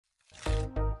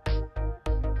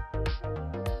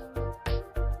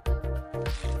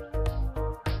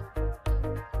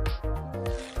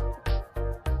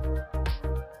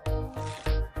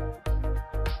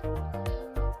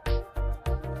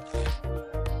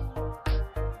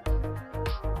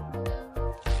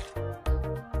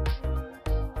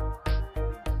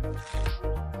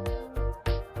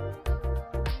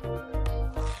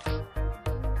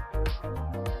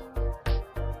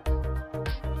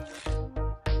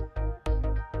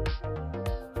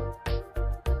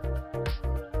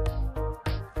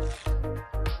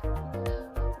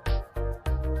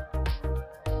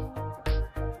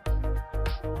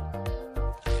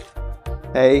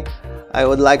Hey, I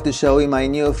would like to show you my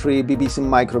new free BBC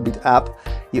Microbit app.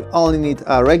 You only need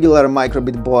a regular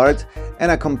microbit board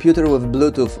and a computer with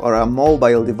Bluetooth or a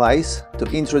mobile device to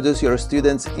introduce your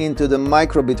students into the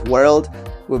microbit world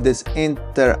with this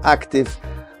interactive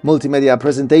multimedia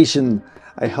presentation.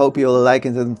 I hope you'll like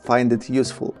it and find it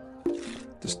useful.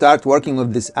 To start working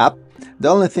with this app, the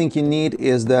only thing you need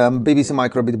is the BBC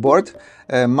Microbit board.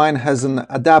 Mine has an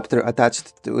adapter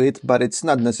attached to it, but it's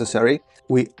not necessary.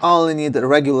 We only need a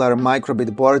regular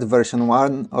microbit board version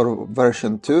 1 or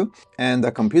version 2 and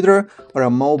a computer or a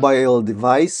mobile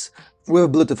device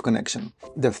with Bluetooth connection.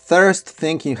 The first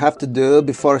thing you have to do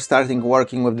before starting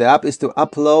working with the app is to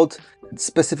upload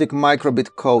specific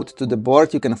microbit code to the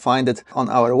board. You can find it on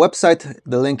our website.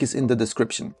 The link is in the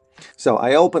description. So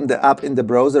I opened the app in the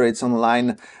browser. It's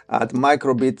online at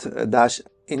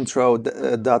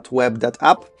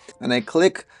microbit-intro.web.app, and I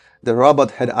click the robot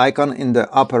head icon in the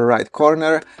upper right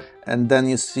corner, and then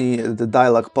you see the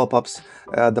dialog pop-ups.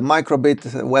 The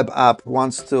microbit web app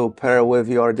wants to pair with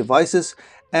your devices,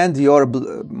 and your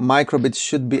microbit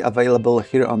should be available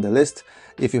here on the list.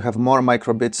 If you have more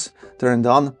microbits turned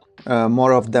on,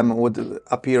 more of them would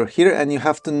appear here, and you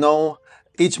have to know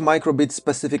each microbit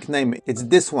specific name. It's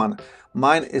this one.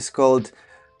 Mine is called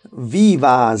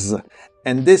Vivas,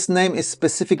 and this name is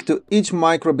specific to each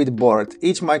microbit board.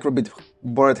 Each microbit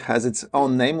board has its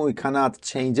own name. We cannot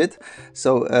change it,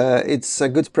 so it's a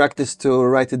good practice to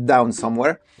write it down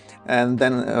somewhere, and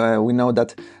then we know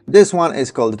that this one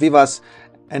is called Vivas,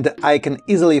 and I can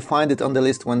easily find it on the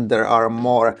list when there are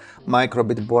more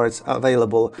microbit boards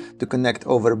available to connect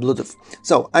over Bluetooth.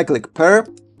 So I click pair,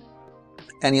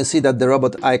 and you see that the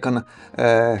robot icon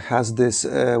has this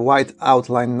white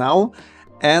outline now,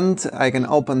 and I can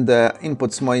open the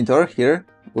inputs monitor here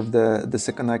with the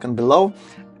second icon below,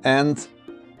 and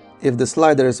if the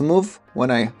sliders move when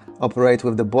I operate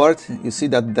with the board, you see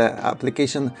that the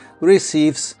application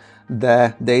receives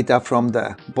the data from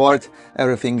the board.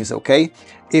 Everything is okay.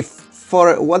 If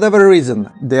for whatever reason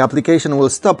the application will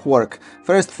stop work,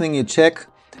 first thing you check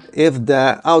if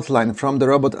the outline from the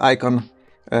robot icon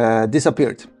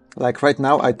disappeared. Like right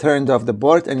now, I turned off the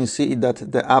board and you see that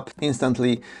the app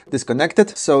instantly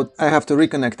disconnected. So I have to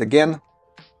reconnect again.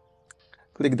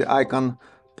 Click the icon,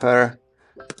 pair,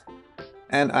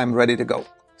 and I'm ready to go.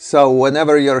 So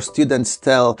whenever your students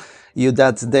tell you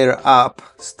that their app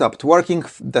stopped working,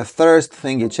 the first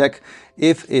thing you check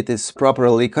if it is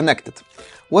properly connected.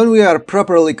 When we are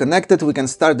properly connected, we can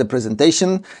start the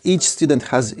presentation. Each student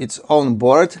has its own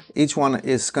board. Each one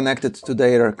is connected to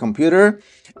their computer,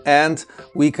 and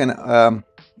we can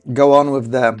go on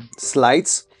with the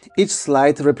slides. Each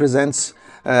slide represents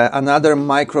another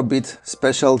microbit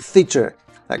special feature.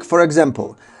 Like for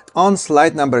example, on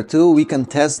slide number 2, we can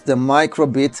test the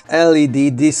microbit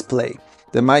LED display.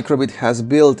 The microbit has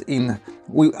built-in,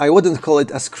 I wouldn't call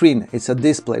it a screen, it's a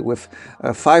display with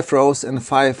 5 rows and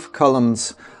 5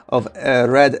 columns of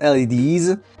red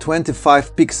LEDs,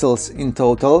 25 pixels in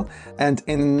total, and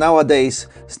in nowadays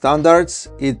standards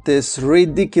it is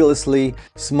ridiculously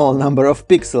small number of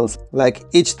pixels. Like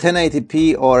each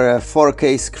 1080p or a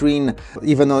 4K screen,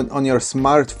 even on your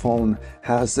smartphone,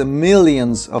 has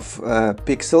millions of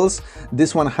pixels.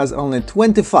 This one has only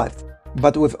 25.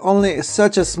 But with only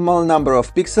such a small number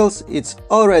of pixels, it's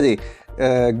already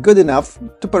good enough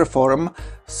to perform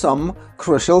some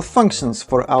crucial functions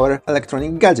for our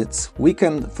electronic gadgets. We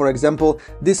can, for example,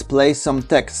 display some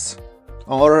text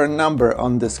or a number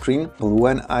on the screen.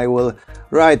 When I will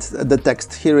write the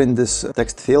text here in this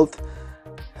text field,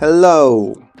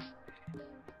 hello,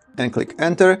 and click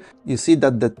enter, you see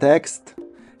that the text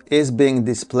is being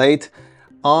displayed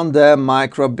on the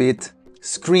microbit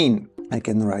screen. I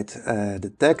can write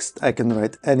the text, I can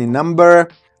write any number,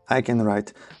 I can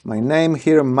write my name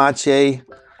here, Maciej,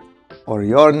 or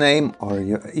your name, or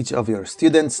each of your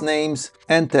students' names,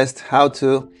 and test how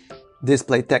to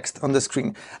display text on the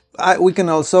screen. We can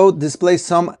also display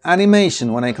some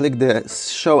animation. When I click the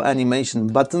Show Animation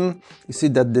button, you see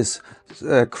that this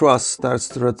cross starts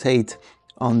to rotate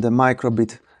on the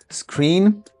microbit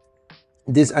screen.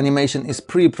 This animation is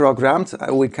pre-programmed,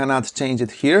 we cannot change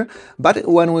it here, but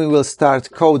when we will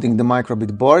start coding the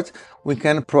microbit board, we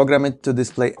can program it to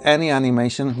display any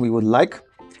animation we would like.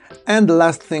 And the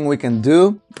last thing we can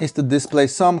do is to display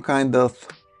some kind of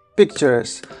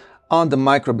pictures on the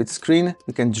microbit screen.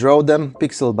 We can draw them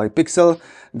pixel by pixel.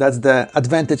 That's the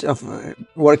advantage of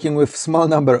working with small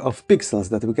number of pixels,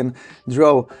 that we can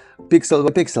draw pixel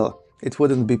by pixel. It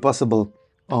wouldn't be possible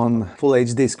on Full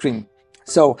HD screen.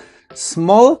 So,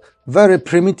 small, very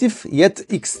primitive, yet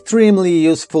extremely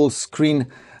useful screen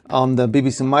on the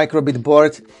BBC Microbit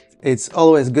board. it's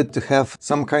always good to have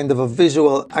some kind of a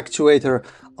visual actuator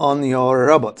on your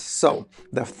robot. So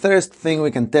the first thing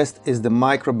we can test is the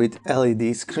microbit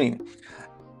LED screen.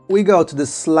 We go to the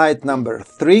slide number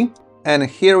 3, and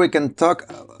here we can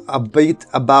talk a bit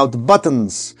about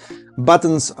buttons.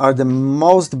 Buttons are the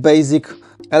most basic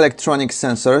electronic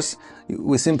sensors.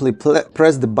 We simply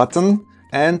press the button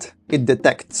and it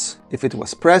detects if it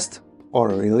was pressed or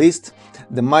released.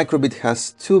 The microbit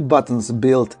has 2 buttons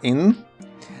built in,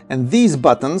 and these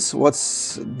buttons,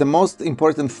 what's the most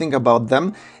important thing about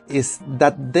them is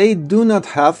that they do not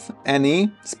have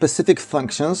any specific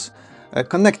functions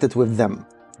connected with them.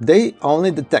 They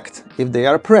only detect if they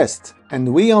are pressed,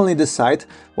 and we only decide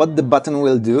what the button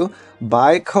will do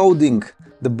by coding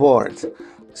the board.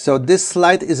 So this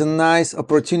slide is a nice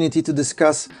opportunity to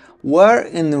discuss where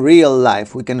in real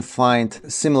life we can find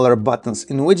similar buttons,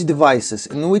 in which devices,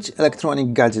 in which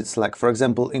electronic gadgets, like for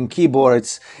example in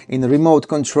keyboards, in remote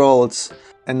controls,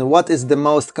 and what is the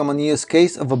most common use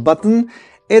case of a button.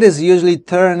 It is usually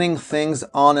turning things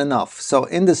on and off. So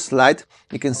in this slide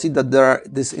you can see that there are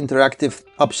these interactive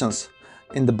options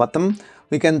in the bottom.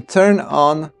 We can turn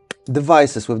on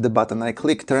devices with the button. I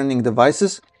click turning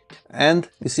devices and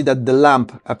you see that the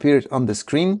lamp appeared on the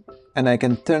screen, and I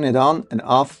can turn it on and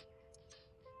off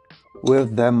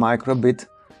with the microbit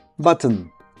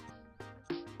button.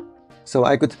 So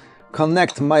I could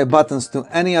connect my buttons to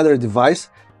any other device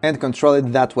and control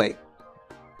it that way.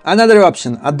 Another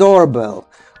option, a doorbell.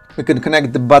 We can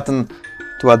connect the button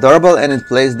to a doorbell and it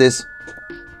plays this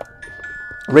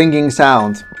ringing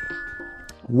sound.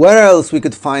 Where else we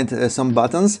could find some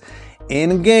buttons?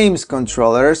 In games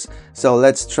controllers. So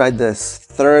let's try this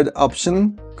third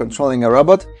option, controlling a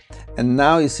robot. And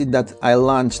now you see that I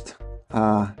launched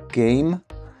a game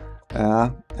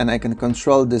and I can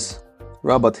control this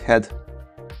robot head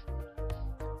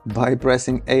by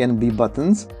pressing A and B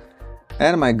buttons.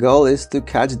 And my goal is to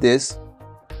catch this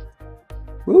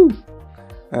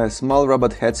small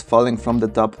robot heads falling from the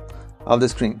top of the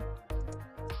screen.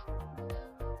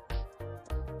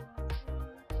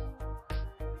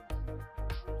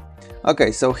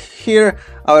 Okay, so here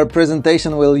our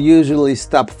presentation will usually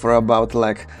stop for about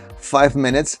like 5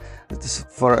 minutes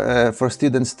for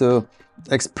students to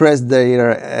express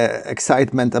their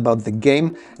excitement about the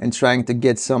game and trying to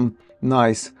get some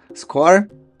nice score.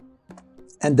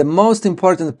 And the most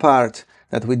important part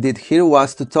that we did here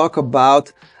was to talk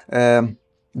about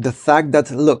the fact that,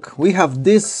 look, we have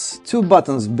these 2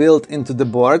 buttons built into the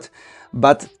board,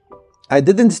 but I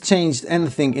didn't change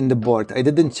anything in the board. I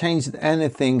didn't change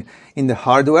anything in the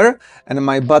hardware, and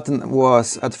my button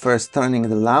was at first turning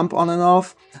the lamp on and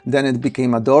off, then it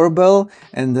became a doorbell,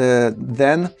 and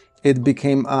then it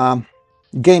became a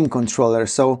game controller.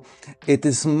 So it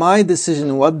is my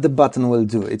decision what the button will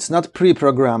do. It's not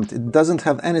pre-programmed. It doesn't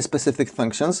have any specific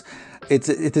functions.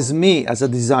 It is me as a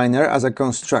designer, as a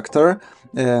constructor,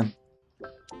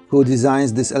 who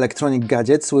designs these electronic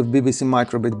gadgets with BBC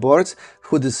microbit boards,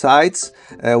 who decides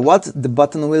what the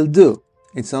button will do.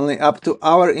 It's only up to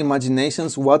our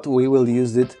imaginations what we will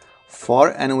use it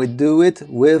for, and we do it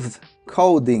with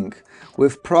coding,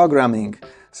 with programming.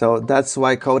 So that's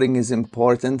why coding is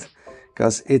important,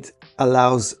 because it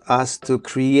allows us to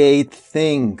create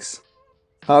things.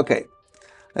 Okay,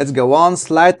 let's go on.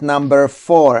 Slide number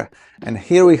 4. And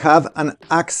here we have an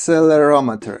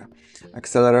accelerometer.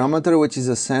 Accelerometer, which is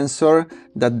a sensor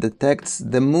that detects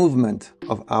the movement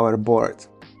of our board.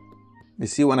 You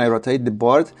see, when I rotate the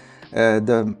board,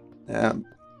 the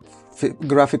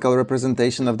graphical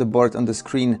representation of the board on the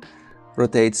screen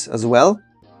rotates as well.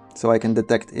 So I can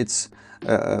detect its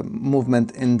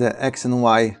movement in the X and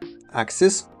Y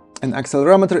axis. An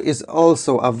accelerometer is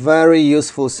also a very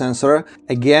useful sensor.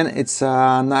 Again, it's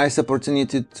a nice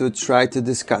opportunity to try to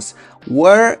discuss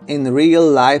where in real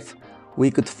life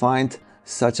we could find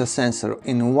such a sensor,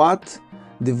 in what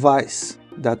device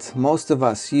that most of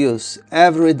us use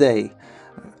every day,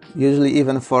 usually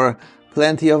even for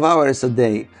plenty of hours a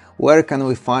day. Where can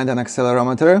we find an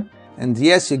accelerometer? And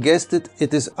yes, you guessed it,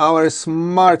 it is our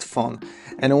smartphone.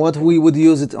 And what we would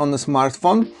use it on the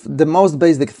smartphone? The most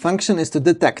basic function is to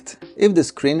detect if the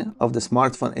screen of the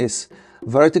smartphone is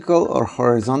vertical or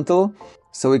horizontal,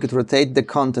 so we could rotate the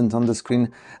content on the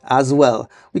screen as well.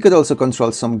 We could also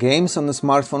control some games on the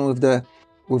smartphone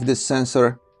with this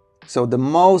sensor. So the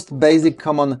most basic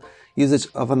common usage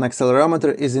of an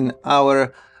accelerometer is in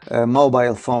our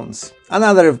mobile phones.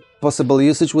 Another possible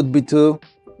usage would be to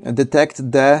detect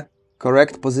the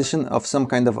correct position of some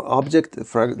kind of object,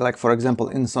 for example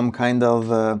in some kind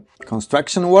of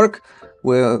construction work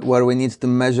where we need to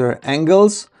measure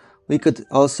angles. We could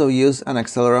also use an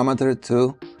accelerometer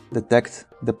to detect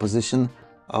the position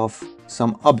of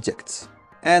some objects.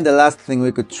 And the last thing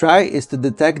we could try is to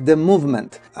detect the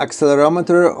movement.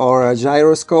 Accelerometer or a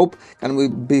gyroscope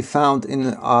can be found in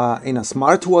a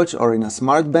smartwatch or in a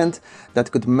smartband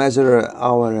that could measure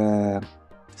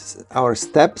our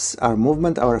steps, our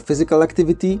movement, our physical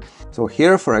activity. So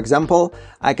here, for example,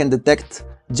 I can detect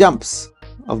jumps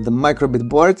of the microbit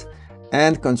board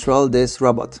and control this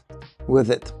robot with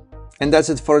it. And that's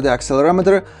it for the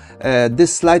accelerometer.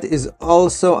 This slide is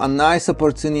also a nice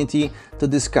opportunity to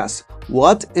discuss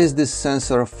what is this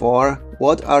sensor for,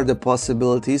 what are the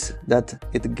possibilities that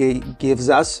it gives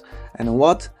us, and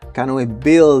what can we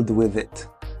build with it.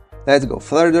 Let's go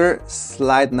further.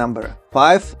 Slide number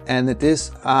 5, and it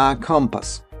is a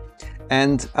compass.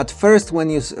 And at first, when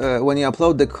you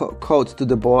upload the code to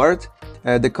the board,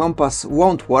 the compass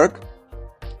won't work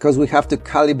because we have to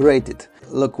calibrate it.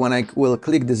 Look, when I will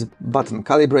click this button,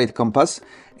 Calibrate Compass,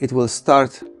 it will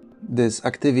start this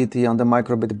activity on the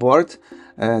microbit board.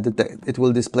 It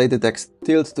will display the text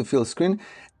tilt to fill screen,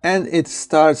 and it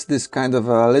starts this kind of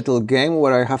a little game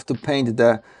where I have to paint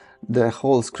the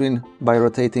whole screen by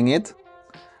rotating it.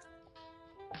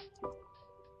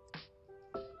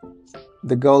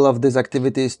 The goal of this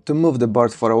activity is to move the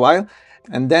board for a while,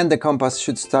 and then the compass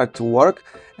should start to work,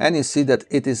 and you see that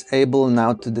it is able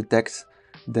now to detect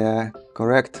the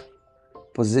correct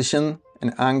position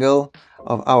and angle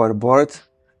of our board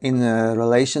in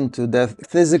relation to the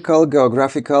physical,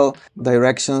 geographical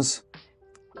directions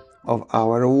of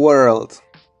our world.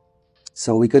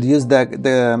 So we could use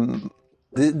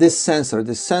this sensor.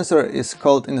 This sensor is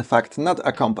called, in fact, not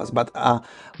a compass, but a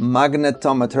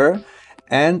magnetometer,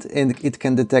 and it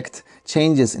can detect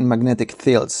changes in magnetic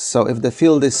fields. So if the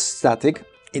field is static,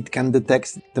 it can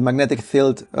detect the magnetic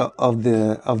field of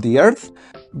the Earth,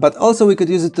 but also we could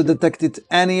use it to detect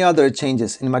any other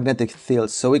changes in magnetic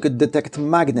fields. So we could detect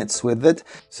magnets with it.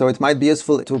 So it might be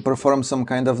useful to perform some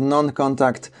kind of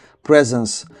non-contact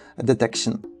presence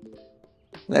detection.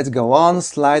 Let's go on.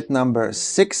 Slide number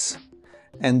 6.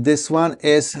 And this one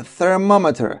is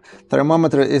thermometer.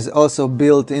 Thermometer is also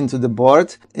built into the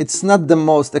board. It's not the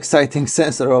most exciting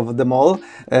sensor of them all.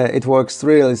 It works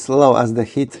really slow as the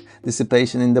heat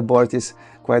dissipation in the board is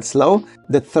quite slow.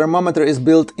 The thermometer is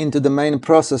built into the main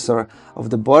processor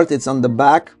of the board. It's on the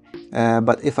back,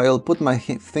 but if I will put my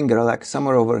finger like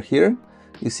somewhere over here,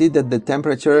 you see that the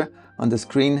temperature on the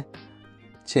screen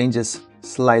changes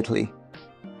slightly.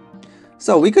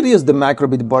 So we could use the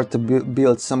microbit board to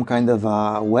build some kind of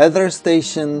a weather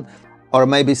station, or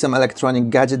maybe some electronic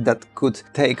gadget that could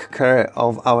take care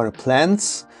of our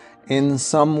plants in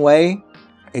some way.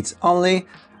 It's only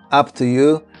up to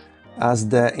you as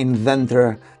the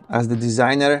inventor, as the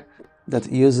designer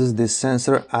that uses this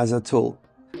sensor as a tool.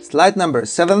 Slide number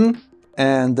 7,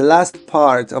 and the last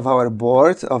part of our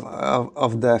board,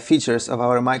 of the features of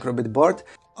our microbit board,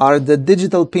 are the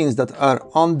digital pins that are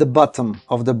on the bottom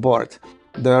of the board.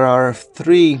 There are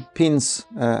three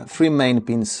main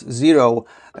pins, 0,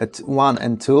 1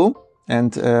 and 2,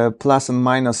 and plus and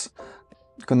minus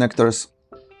connectors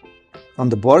on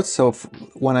the board. So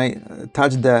when I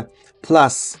touch the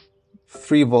plus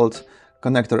 3 volt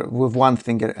connector with one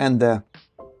finger and the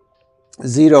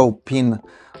 0 pin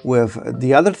with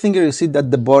the other finger, you see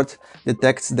that the board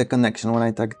detects the connection. When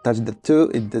I touch the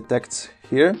 2, it detects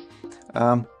here.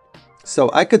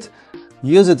 So I could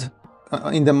use it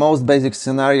in the most basic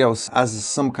scenarios as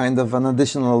some kind of an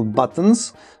additional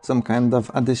buttons, some kind of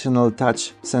additional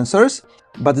touch sensors.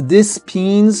 But these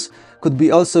pins could be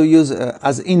also used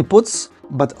as inputs,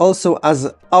 but also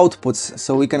as outputs.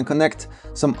 So we can connect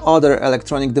some other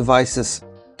electronic devices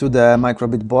to the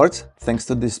microbit board thanks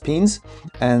to these pins.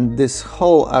 And this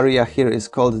whole area here is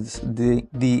called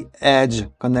the edge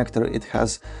connector. It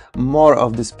has more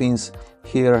of these pins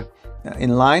here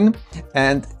in line,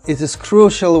 and it is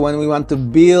crucial when we want to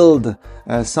build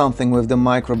something with the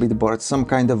microbit board, some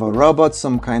kind of a robot,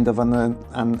 some kind of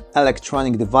an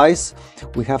electronic device.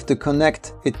 We have to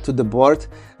connect it to the board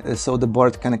so the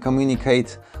board can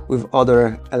communicate with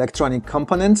other electronic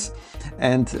components,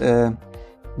 and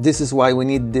this is why we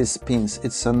need these pins.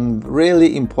 It's a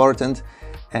really important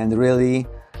and really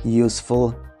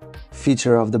useful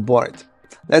feature of the board.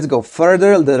 Let's go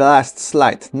further. The last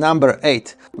slide, number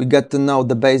 8. We get to know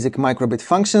the basic microbit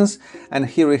functions, and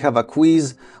here we have a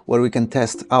quiz where we can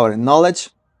test our knowledge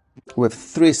with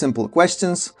 3 simple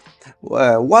questions.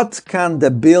 What can the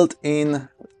built-in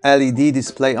LED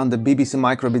display on the BBC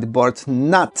microbit board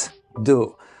not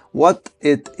do? What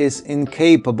it is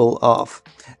incapable of?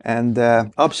 And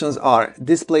the options are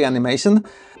display animation,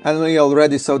 and we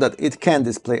already saw that it can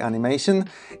display animation.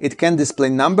 It can display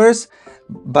numbers,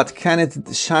 but can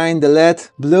it shine the LED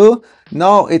blue?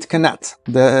 No, it cannot.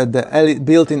 The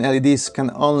built-in LEDs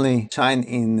can only shine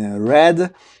in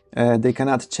red. They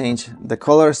cannot change the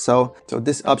color, so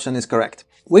this option is correct.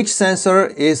 Which sensor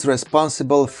is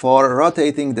responsible for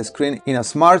rotating the screen in a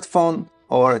smartphone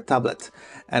or tablet?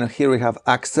 And here we have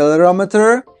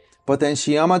accelerometer,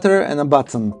 potentiometer and a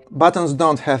button. Buttons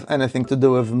don't have anything to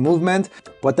do with movement.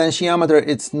 Potentiometer,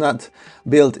 it's not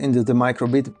built into the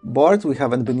microbit board, we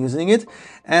haven't been using it.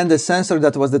 And the sensor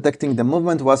that was detecting the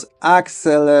movement was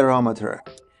accelerometer.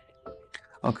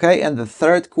 Okay, and the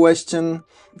third question,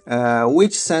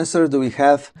 which sensor do we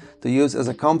have to use as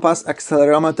a compass?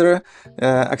 Accelerometer.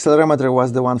 Accelerometer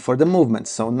was the one for the movement,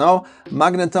 so no.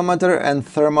 Magnetometer and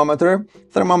thermometer.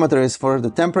 Thermometer is for the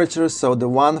temperature, so the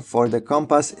one for the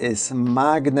compass is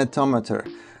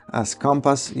magnetometer, as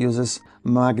compass uses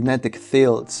magnetic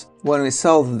fields. When we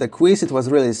solved the quiz, it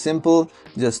was really simple,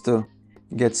 just to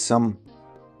get some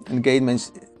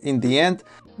engagements in the end.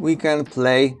 We can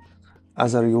play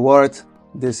as a reward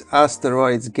this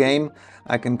asteroids game.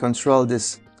 I can control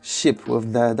this ship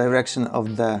with the direction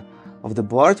of the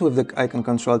board. I can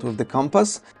control it with the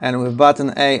compass, and with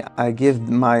button A I give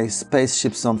my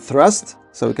spaceship some thrust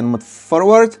so we can move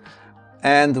forward,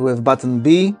 and with button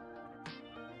B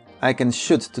I can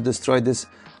shoot to destroy this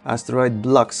asteroid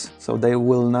blocks so they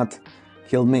will not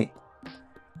kill me.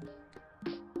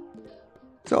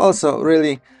 So also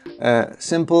really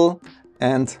simple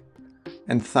and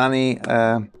funny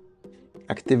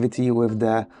activity with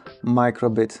the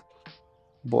microbit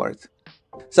board.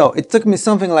 So it took me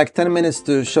something like 10 minutes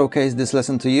to showcase this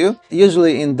lesson to you.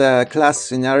 Usually in the class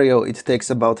scenario it takes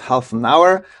about half an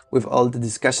hour with all the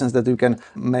discussions that you can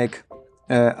make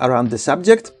around the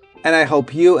subject. And I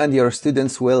hope you and your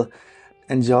students will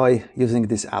enjoy using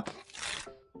this app.